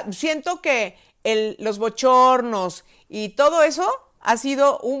 O sea, siento que los bochornos y todo eso ha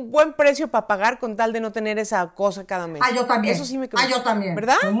sido un buen precio para pagar con tal de no tener esa cosa cada mes. Yo también. Eso sí me Yo también.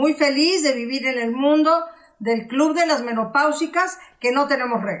 ¿Verdad? Estoy muy feliz de vivir en el mundo del club de las menopáusicas que no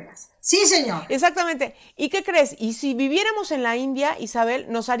tenemos reglas. Sí, señor. Exactamente. ¿Y qué crees? Y si viviéramos en la India, Isabel,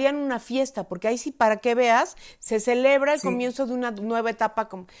 nos harían una fiesta, porque ahí sí, para que veas, se celebra el comienzo de una nueva etapa.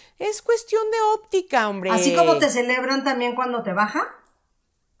 Es cuestión de óptica, hombre. Así como te celebran también cuando te baja,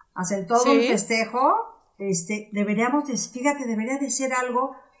 hacen todo un festejo. Debería de ser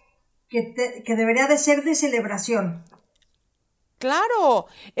algo que debería de ser de celebración. Claro,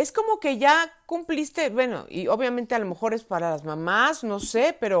 es como que ya cumpliste, bueno, y obviamente a lo mejor es para las mamás, no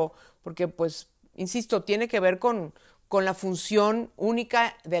sé, pero porque pues, insisto, tiene que ver con la función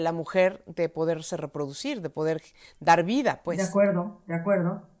única de la mujer de poderse reproducir, de poder dar vida, pues. De acuerdo.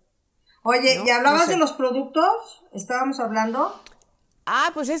 Oye, ¿no? ¿Y hablabas de los productos? ¿Estábamos hablando?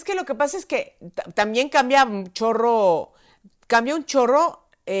 Pues es que lo que pasa es que también cambia un chorro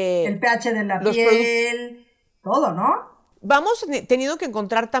el pH de la piel, todo, ¿no? Vamos teniendo que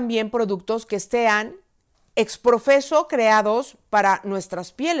encontrar también productos que estén exprofeso creados para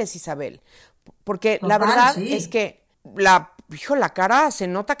nuestras pieles, Isabel. Porque la verdad es que la cara se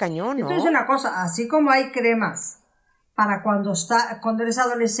nota cañón, ¿no? Entonces una cosa, así como hay cremas para cuando eres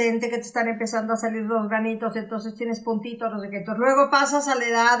adolescente que te están empezando a salir los granitos, entonces tienes puntitos, no sé qué. Entonces luego pasas a la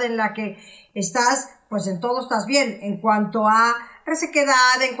edad en la que estás, pues en todo estás bien, en cuanto a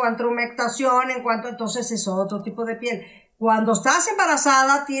resequedad, en cuanto a humectación, entonces es otro tipo de piel. Cuando estás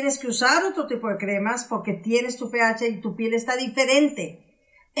embarazada tienes que usar otro tipo de cremas porque tienes tu pH y tu piel está diferente.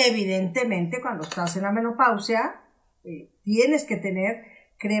 Evidentemente, cuando estás en la menopausia, tienes que tener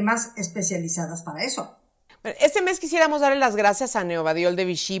cremas especializadas para eso. Este mes quisiéramos darle las gracias a Neovadiol de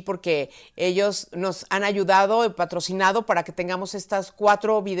Vichy porque ellos nos han ayudado y patrocinado para que tengamos estas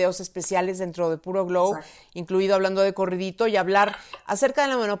 4 videos especiales dentro de Puro Glow, incluido hablando de Corridito y hablar acerca de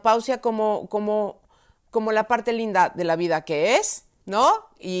la menopausia como la parte linda de la vida que es, ¿no?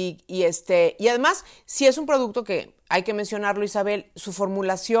 Y además, sí es un producto que hay que mencionarlo, Isabel, su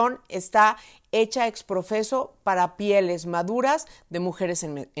formulación está hecha exprofeso para pieles maduras de mujeres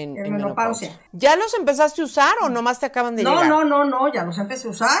en menopausia. ¿Ya los empezaste a usar o nomás te acaban de llegar? No, ya los empecé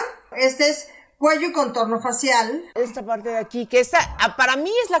a usar. Este es cuello y contorno facial. Esta parte de aquí, que para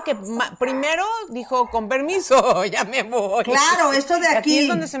mí es la que primero dijo, con permiso, ya me voy. Claro, esto de aquí. Aquí es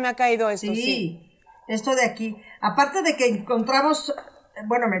donde se me ha caído esto, sí. Esto de aquí. Aparte de que encontramos,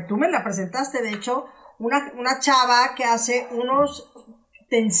 bueno, tú me la presentaste, de hecho, una chava que hace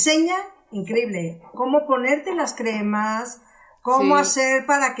te enseña, increíble, cómo ponerte las cremas, cómo hacer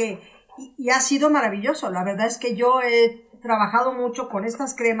para que, y ha sido maravilloso. La verdad es que yo he trabajado mucho con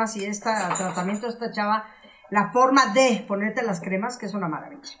estas cremas y tratamiento de esta chava, la forma de ponerte las cremas, que es una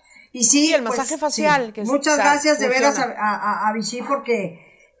maravilla. Y sí, el masaje facial. Sí. Que muchas gracias de veras a Vichy porque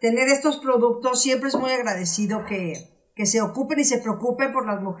tener estos productos siempre es muy agradecido que se ocupen y se preocupen por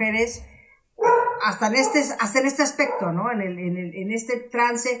las mujeres hasta en este aspecto, ¿no? En este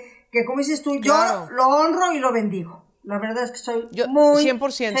trance que, como dices tú, claro, yo lo honro y lo bendigo. La verdad es que estoy muy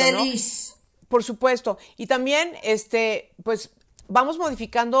 100%, feliz. ¿No? Por supuesto. Y también, pues, vamos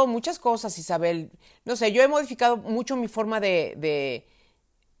modificando muchas cosas, Isabel. No sé, yo he modificado mucho mi forma de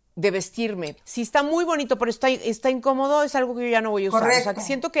vestirme. Si está muy bonito, pero está incómodo, es algo que yo ya no voy a usar. Correcto. O sea, que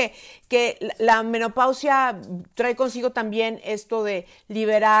siento que la menopausia trae consigo también esto de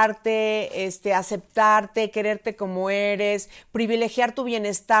liberarte, aceptarte, quererte como eres, privilegiar tu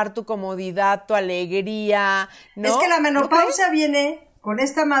bienestar, tu comodidad, tu alegría, ¿no? Es que la menopausia viene con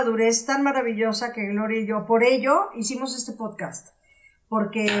esta madurez tan maravillosa que Gloria y yo, por ello, hicimos este podcast.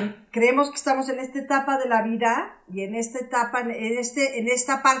 Porque creemos que estamos en esta etapa de la vida y en esta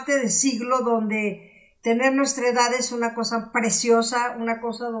parte del siglo donde tener nuestra edad es una cosa preciosa, una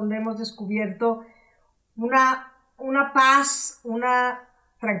cosa donde hemos descubierto una paz, una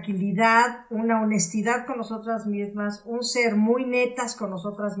tranquilidad, una honestidad con nosotras mismas, un ser muy netas con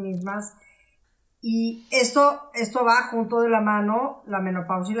nosotras mismas. Y esto va junto de la mano, la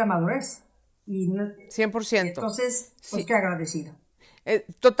menopausia y la madurez. 100%. Entonces, pues qué agradecido.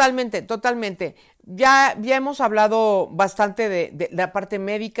 Totalmente. Ya hemos hablado bastante de la parte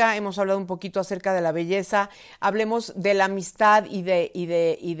médica, hemos hablado un poquito acerca de la belleza, hablemos de la amistad y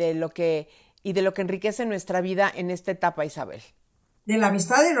de lo que y de lo que enriquece nuestra vida en esta etapa, Isabel? De la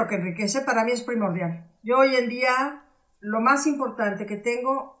amistad y lo que enriquece para mí es primordial. Yo hoy en día, lo más importante que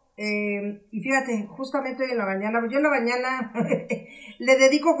tengo, y fíjate, justamente hoy en la mañana, yo en la mañana le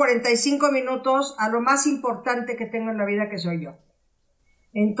dedico 45 minutos a lo más importante que tengo en la vida, que soy yo.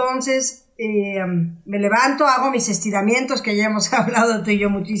 Entonces, me levanto, hago mis estiramientos, que ya hemos hablado tú y yo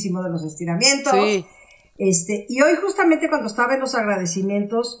muchísimo de los estiramientos. Sí. Y hoy justamente cuando estaba en los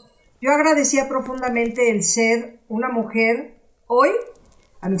agradecimientos, yo agradecía profundamente el ser una mujer, hoy,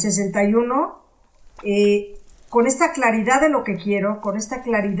 a mis 61, con esta claridad de lo que quiero, con esta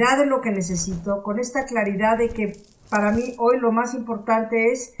claridad de lo que necesito, con esta claridad de que para mí hoy lo más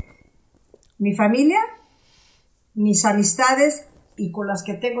importante es mi familia, mis amistades, y con las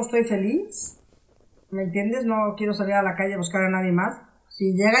que tengo estoy feliz, ¿me entiendes? No quiero salir a la calle a buscar a nadie más.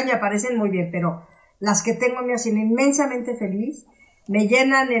 Si llegan y aparecen, muy bien, pero las que tengo me hacen inmensamente feliz, me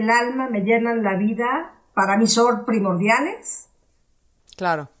llenan el alma, me llenan la vida, para mí son primordiales.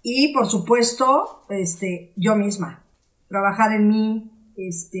 Claro. Y por supuesto, yo misma, trabajar en mí,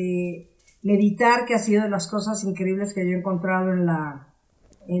 meditar, que ha sido de las cosas increíbles que yo he encontrado en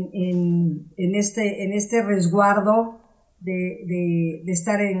este resguardo de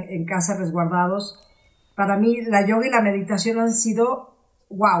estar en casa resguardados. Para mí la yoga y la meditación han sido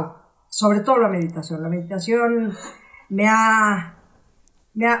wow, sobre todo la meditación. La meditación me ha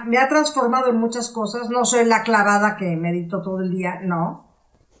transformado en muchas cosas. No soy la clavada que medito todo el día, no,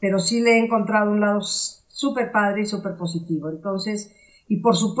 pero sí le he encontrado un lado súper padre y súper positivo. Entonces, y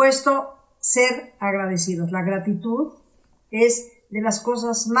por supuesto, ser agradecidos. La gratitud es de las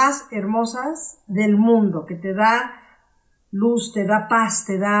cosas más hermosas del mundo, que te da luz, te da paz,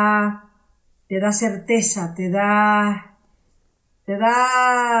 te da certeza, te da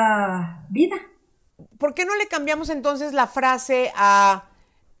vida. ¿Por qué no le cambiamos entonces la frase a,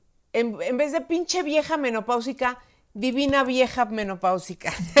 en vez de pinche vieja menopáusica, divina vieja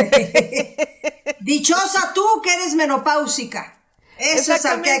menopáusica? Dichosa tú que eres menopáusica. Eso es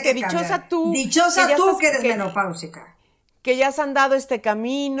al que hay que dichosa tú. Dichosa tú que eres menopáusica. Que ya has andado este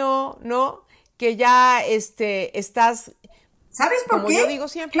camino, ¿no? Que ya estás... ¿Sabes por qué? Yo digo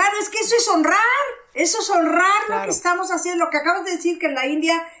siempre. Claro, es que eso es honrar. Eso es honrar claro. Lo que estamos haciendo. Lo que acabas de decir, que en la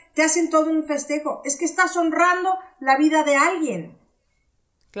India te hacen todo un festejo. Es que estás honrando la vida de alguien.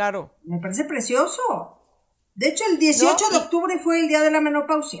 Claro. Me parece precioso. De hecho, el 18 de octubre fue el día de la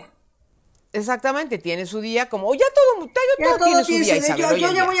menopausia. Exactamente, tiene su día como... Ya todo tiene su día, Isabel.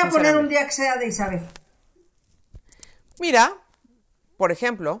 Yo ya voy a poner un día que sea de Isabel. Mira, por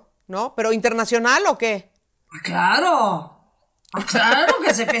ejemplo, ¿no? ¿Pero internacional o qué? ¡Claro! ¡Claro,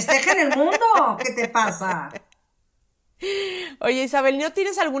 que se festeja en el mundo! ¿Qué te pasa? Oye, Isabel, ¿no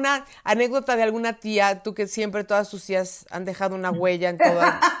tienes alguna anécdota de alguna tía, tú que siempre todas tus tías han dejado una huella en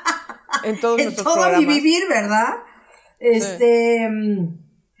todos nuestros programas? Mi vivir, ¿verdad? Sí.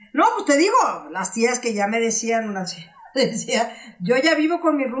 No, pues te digo, las tías que ya me decían, yo ya vivo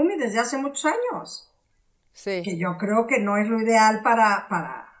con mi roomie desde hace muchos años. Sí. Que yo creo que no es lo ideal para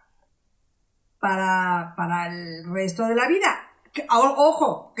el resto de la vida.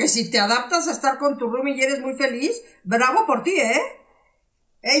 Ojo, que si te adaptas a estar con tu roomie y eres muy feliz, bravo por ti, ¿eh?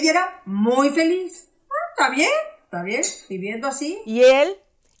 Ella era muy feliz. Está bien, viviendo así. ¿Y él?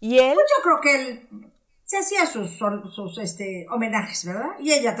 Pues yo creo que él se hacía sus homenajes, ¿verdad?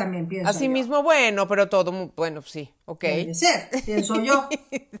 Y ella también piensa. Así mismo, bueno, pero todo, bueno, sí, ok. Debe ser, pienso yo.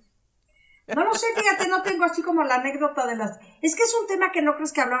 No lo sé, fíjate, no tengo así como la anécdota de las... Es que es un tema que no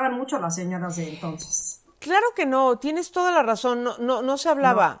crees que hablaban mucho las señoras de entonces. Claro que no, tienes toda la razón, no se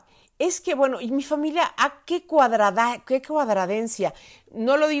hablaba. No. Es que, bueno, y mi familia, qué cuadradencia.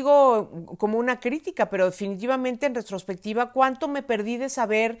 No lo digo como una crítica, pero definitivamente en retrospectiva, cuánto me perdí de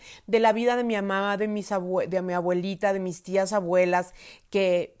saber de la vida de mi mamá, de mi abuelita, de mis tías abuelas,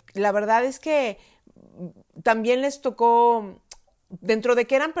 que la verdad es que también les tocó... Dentro de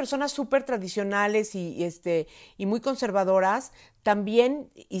que eran personas súper tradicionales y muy conservadoras,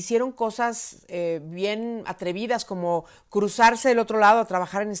 también hicieron cosas bien atrevidas, como cruzarse del otro lado a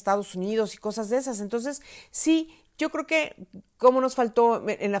trabajar en Estados Unidos y cosas de esas. Entonces, sí, yo creo que como nos faltó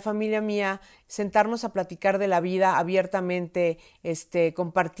en la familia mía sentarnos a platicar de la vida abiertamente,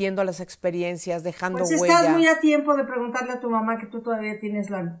 compartiendo las experiencias, dejando huella. Pues estás muy a tiempo de preguntarle a tu mamá, que tú todavía tienes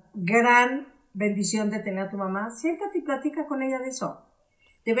la gran bendición de tener a tu mamá. Siéntate y platica con ella de eso.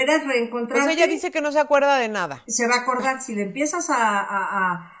 Deberás reencontrarte. Pues ella dice que no se acuerda de nada. Se va a acordar. Si le empiezas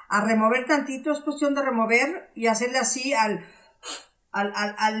a remover tantito, es cuestión de remover y hacerle así al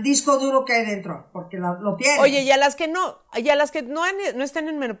disco duro que hay dentro, porque lo tiene. Oye, y a las que no estén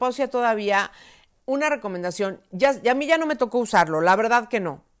en menopausia todavía, una recomendación. A mí ya no me tocó usarlo, la verdad que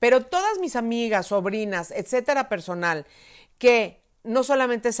no. Pero todas mis amigas, sobrinas, etcétera, personal, que no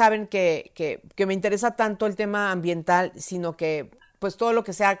solamente saben que me interesa tanto el tema ambiental, sino que pues todo lo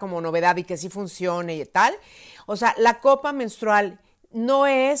que sea como novedad y que sí funcione y tal. O sea, la copa menstrual no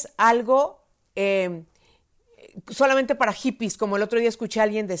es algo solamente para hippies, como el otro día escuché a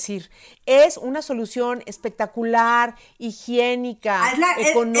alguien decir. Es una solución espectacular, higiénica,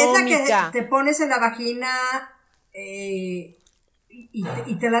 económica. Es la que te pones en la vagina y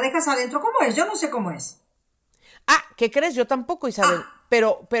te la dejas adentro. ¿Cómo es? Yo no sé cómo es. ¿Qué crees? Yo tampoco, Isabel.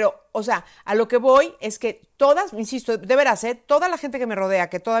 Pero, o sea, a lo que voy es que todas, insisto, de veras, toda la gente que me rodea,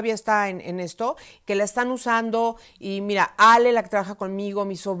 que todavía está en esto, que la están usando, y mira, Ale, la que trabaja conmigo,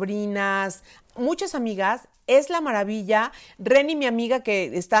 mis sobrinas, muchas amigas, es la maravilla. Reni, mi amiga,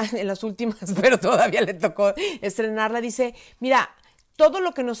 que está en las últimas, pero todavía le tocó estrenarla, dice, mira, todo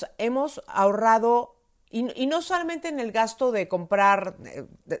lo que nos hemos ahorrado, y no solamente en el gasto de comprar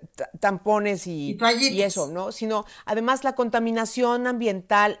tampones y eso, ¿no? Sino además la contaminación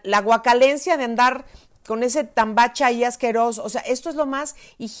ambiental, la guacalencia de andar con ese tambacha ahí asqueroso. O sea, esto es lo más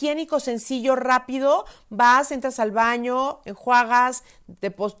higiénico, sencillo, rápido. Vas, entras al baño, enjuagas, te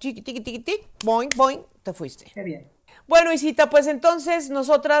tiqui, tiqui, tiqui, tiqui, boing, boing, te fuiste. Qué bien. Bueno, Isita, pues entonces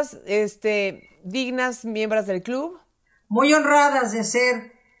nosotras, dignas miembros del club. Muy honradas de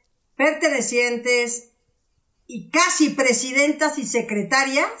ser pertenecientes y casi presidentas y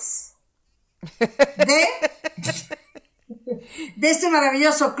secretarias de este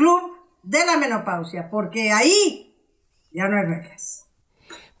maravilloso club de la menopausia, porque ahí ya no hay reglas.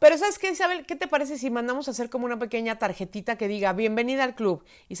 Pero ¿sabes qué, Isabel? ¿Qué te parece si mandamos a hacer como una pequeña tarjetita que diga bienvenida al club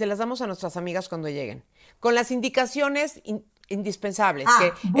y se las damos a nuestras amigas cuando lleguen? Con las indicaciones indispensables.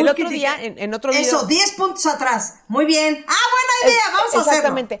 Que el otro día, en otro video... Eso, 10 puntos atrás. Muy bien. Buena idea, vamos a hacerlo.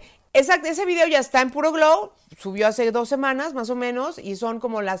 Exactamente. Exacto, ese video ya está en Puro Glow, subió hace 2 semanas más o menos, y son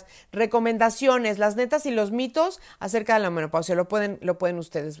como las recomendaciones, las netas y los mitos acerca de la menopausia. Lo pueden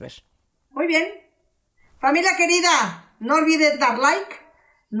ustedes ver. Muy bien. Familia querida, no olviden dar like,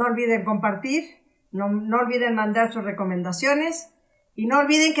 no olviden compartir, no olviden mandar sus recomendaciones y no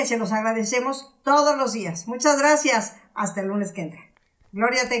olviden que se los agradecemos todos los días. Muchas gracias. Hasta el lunes que entra.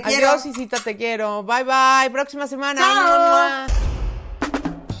 Gloria, te quiero. Adiós, Isita, te quiero. Bye, bye. Próxima semana. ¡Chao!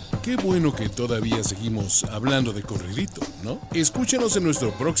 Qué bueno que todavía seguimos hablando de Corridito, ¿no? Escúchanos en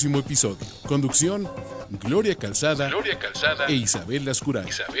nuestro próximo episodio. Conducción, Gloria Calzada e Isabel Lascuray.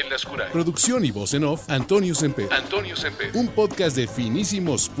 Producción y voz en off, Antonio Semper. Un podcast de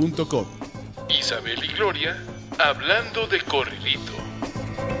finísimos.com. Isabel y Gloria, hablando de Corridito.